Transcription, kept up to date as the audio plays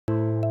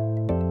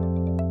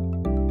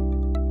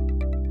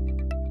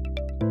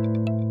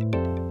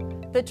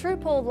The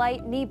Tru-Pull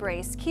Lite knee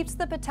brace keeps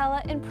the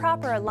patella in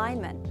proper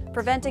alignment,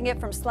 preventing it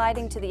from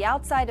sliding to the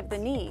outside of the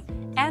knee,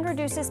 and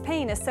reduces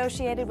pain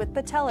associated with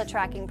patella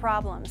tracking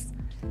problems.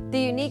 The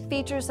unique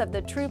features of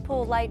the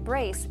Tru-Pull Lite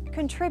brace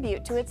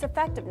contribute to its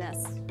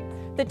effectiveness.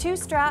 The two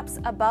straps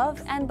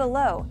above and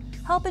below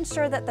help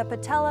ensure that the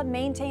patella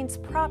maintains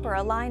proper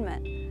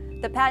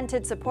alignment. The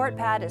patented support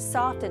pad is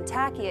soft and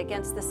tacky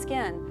against the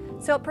skin,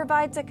 so it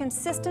provides a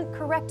consistent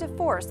corrective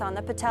force on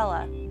the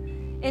patella.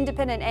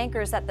 Independent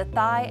anchors at the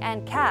thigh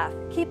and calf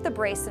keep the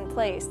brace in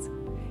place.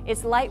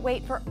 It's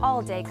lightweight for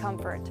all-day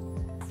comfort.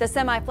 The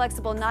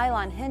semi-flexible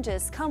nylon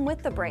hinges come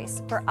with the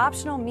brace for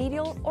optional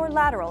medial or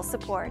lateral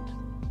support.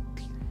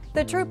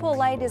 The Tru-Pull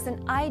Lite is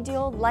an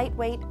ideal,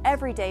 lightweight,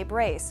 everyday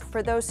brace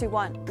for those who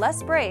want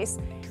less brace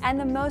and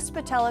the most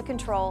patella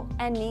control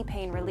and knee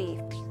pain relief.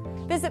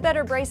 Visit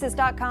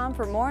betterbraces.com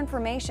for more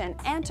information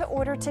and to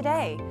order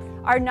today.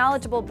 Our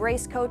knowledgeable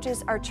brace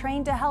coaches are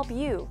trained to help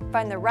you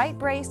find the right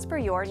brace for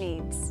your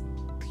needs.